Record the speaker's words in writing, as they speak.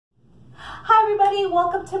everybody,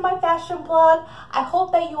 welcome to my fashion blog. I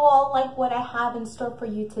hope that you all like what I have in store for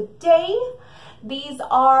you today. These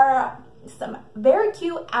are some very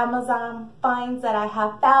cute Amazon finds that I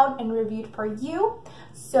have found and reviewed for you.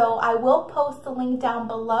 So I will post the link down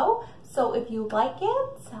below. So if you like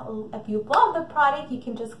it, if you love the product, you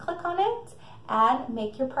can just click on it and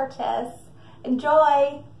make your purchase.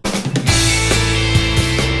 Enjoy!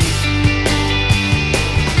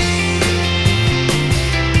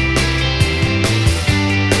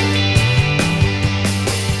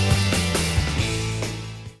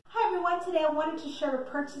 Today I wanted to share a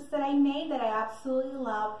purchase that I made that I absolutely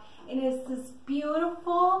love. It is this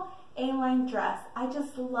beautiful A-line dress. I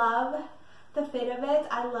just love the fit of it.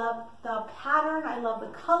 I love the pattern. I love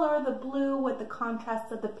the color, the blue with the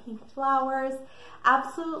contrast of the pink flowers.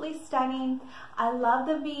 Absolutely stunning. I love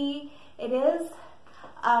the V. It is,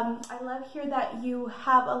 I love here that you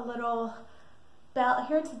have a little belt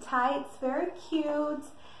here to tie. It's very cute.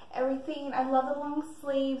 Everything, I love the long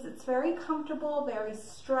sleeves. It's very comfortable, very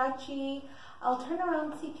stretchy. I'll turn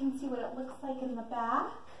around so you can see what it looks like in the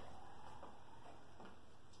back.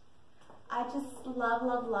 I just love,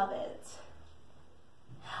 love, love it.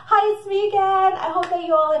 Hi, it's me again. I hope that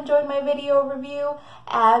you all enjoyed my video review,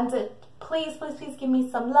 and please, please, please give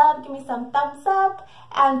me some love, give me some thumbs up,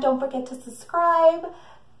 and don't forget to subscribe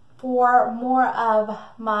for more of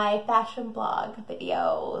my fashion blog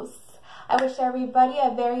videos. I wish everybody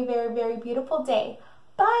a very, very, very beautiful day.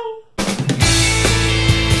 Bye!